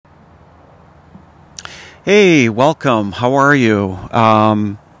Hey, welcome. How are you?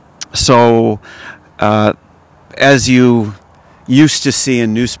 So, as you used to see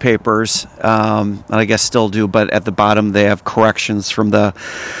in newspapers, and I guess still do, but at the bottom they have corrections from from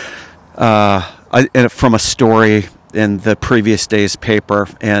a story in the previous day's paper,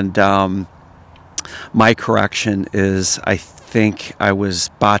 and my correction is I think I was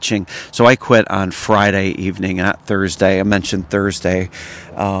botching. So I quit on Friday evening, not Thursday. I mentioned Thursday.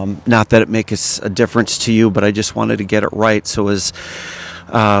 Not that it makes a difference to you, but I just wanted to get it right. So as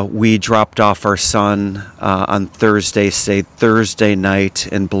we dropped off our son on Thursday, stayed Thursday night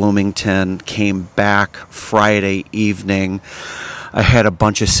in Bloomington, came back Friday evening. I had a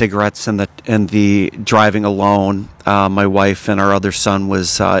bunch of cigarettes in the driving alone. My wife and our other son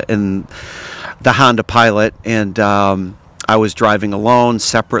was in the Honda Pilot, and I was driving alone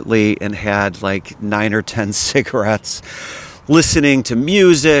separately and had like 9 or 10 cigarettes, listening to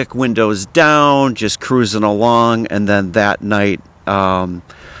music, windows down, just cruising along. And then that night, around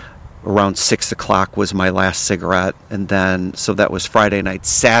 6 o'clock was my last cigarette. And then, so that was Friday night.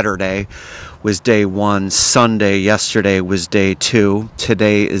 Saturday was day one. Sunday, yesterday, was day two.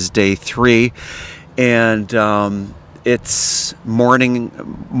 Today is day three. And it's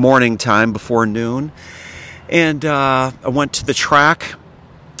morning time before noon. And I went to the track.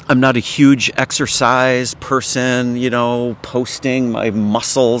 I'm not a huge exercise person, posting my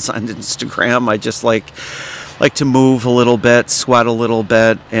muscles on Instagram. I just like to move a little bit, sweat a little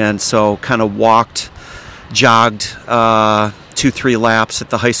bit. And so kind of jogged 2-3 laps at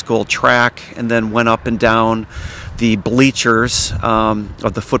the high school track, and then went up and down the bleachers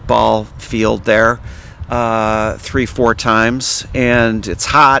of the football field there 3-4 times. And it's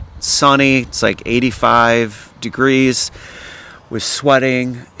hot, sunny, it's like 85 degrees, was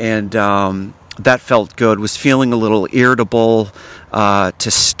sweating, and that felt good. Was feeling a little irritable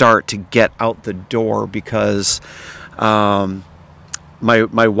to start to get out the door, because my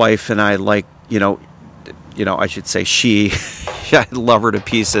wife and I, I should say she, I love her to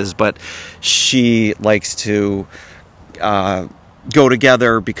pieces, but she likes to go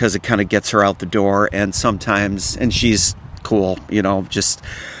together because it kind of gets her out the door. And sometimes, and she's cool, just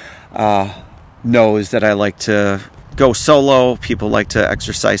knows that I like to go solo. People like to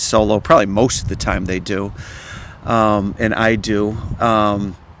exercise solo. Probably most of the time they do. And I do.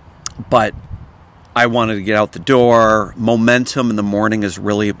 But I wanted to get out the door. Momentum in the morning is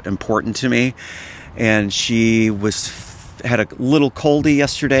really important to me. And she had a little coldy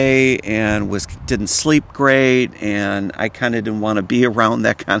yesterday and didn't sleep great, and I kind of didn't want to be around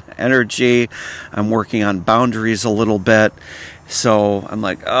that kind of energy. I'm working on boundaries a little bit, so I'm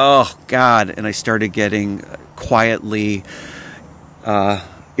like, oh God, and I started getting quietly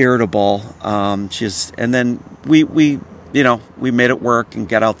irritable. And then we made it work and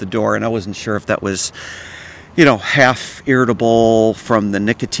got out the door, and I wasn't sure if that was half irritable from the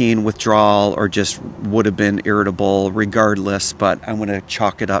nicotine withdrawal or just would have been irritable regardless, but I'm going to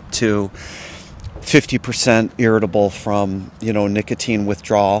chalk it up to 50% irritable from, nicotine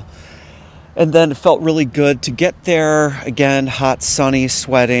withdrawal. And then it felt really good to get there again, hot, sunny,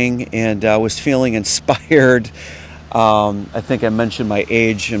 sweating, and I was feeling inspired. I think I mentioned my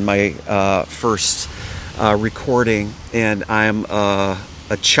age in my first recording, and I'm a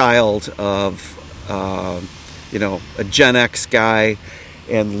child of a Gen X guy,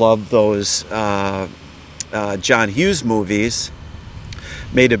 and love those John Hughes movies.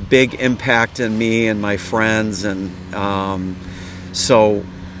 Made a big impact on me and my friends, and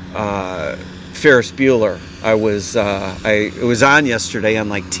Ferris Bueller. It was on yesterday on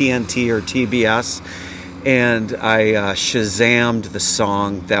like TNT or TBS, and I Shazammed the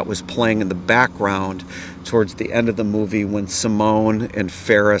song that was playing in the background towards the end of the movie when Simone and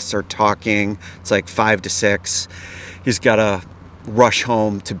Ferris are talking. It's like 5 to 6. He's got to rush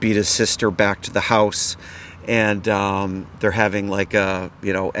home to beat his sister back to the house, and they're having like a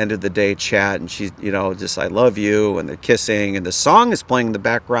end of the day chat, and she's just I love you, and they're kissing, and the song is playing in the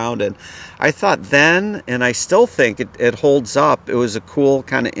background. And I thought then, and I still think it holds up, it was a cool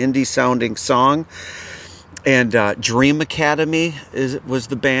kind of indie sounding song. And Dream Academy was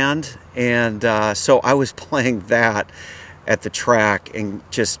the band, and so I was playing that at the track and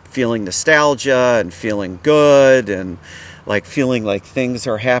just feeling nostalgia and feeling good, and like feeling like things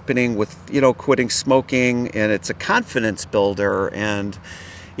are happening with quitting smoking, and it's a confidence builder, and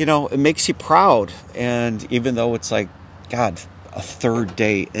it makes you proud. And even though it's like, God, a third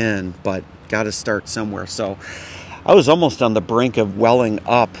day in, but got to start somewhere. So I was almost on the brink of welling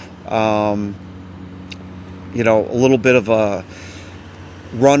up. A little bit of a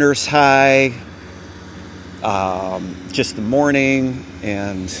runner's high, just the morning.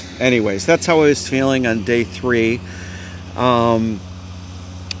 And anyways, that's how I was feeling on day 3.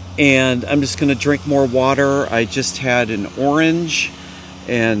 And I'm just going to drink more water. I just had an orange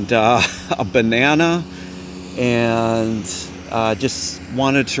and a banana, and just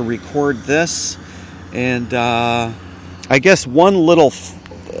wanted to record this. And I guess one little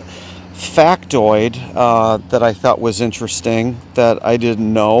factoid that I thought was interesting that I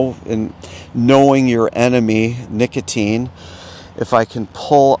didn't know, in knowing your enemy, nicotine. If I can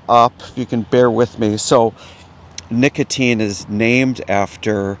pull up, if you can bear with me. So nicotine is named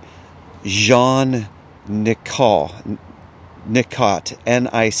after Jean Nicot, Nicot, and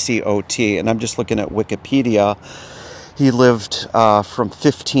I'm just looking at Wikipedia. He lived from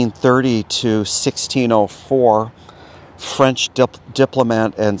 1530 to 1604, French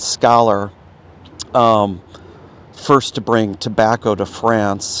diplomat and scholar, first to bring tobacco to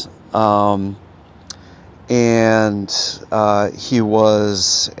France, and he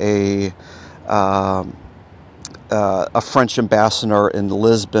was a French ambassador in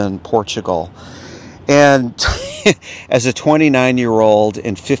Lisbon, Portugal. And as a 29-year-old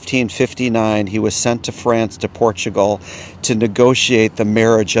in 1559, he was sent to France, to Portugal, to negotiate the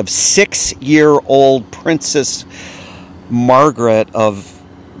marriage of 6-year-old Princess Margaret of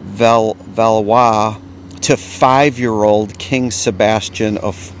Valois to 5-year-old King Sebastian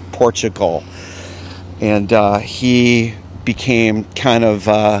of Portugal. And he became kind of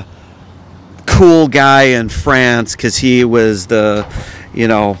a cool guy in France because he was the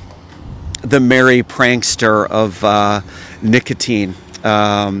merry prankster of nicotine.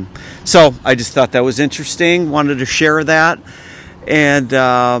 So I just thought that was interesting. Wanted to share that. And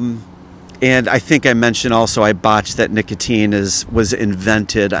I think I mentioned also I botched that nicotine was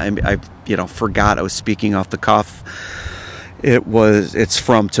invented. I forgot. I was speaking off the cuff. It's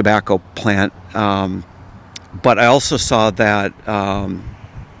from tobacco plant. But I also saw that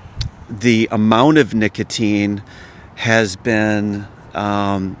the amount of nicotine has been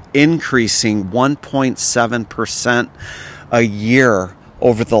increasing 1.7% a year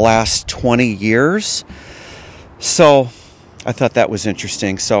over the last 20 years. So I thought that was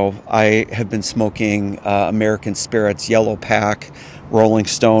interesting. So I have been smoking American Spirits Yellow Pack. Rolling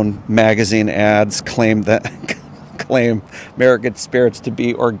Stone magazine ads claim American Spirits to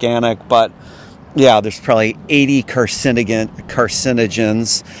be organic, but yeah, there's probably 80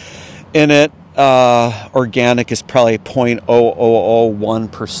 carcinogens in it. Organic is probably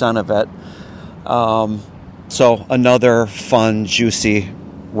 0.0001% of it. So another fun, juicy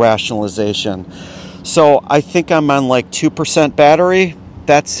rationalization. So I think I'm on like 2% battery.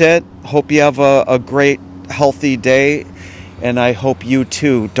 That's it. Hope you have a great, healthy day. And I hope you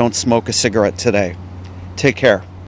too don't smoke a cigarette today. Take care.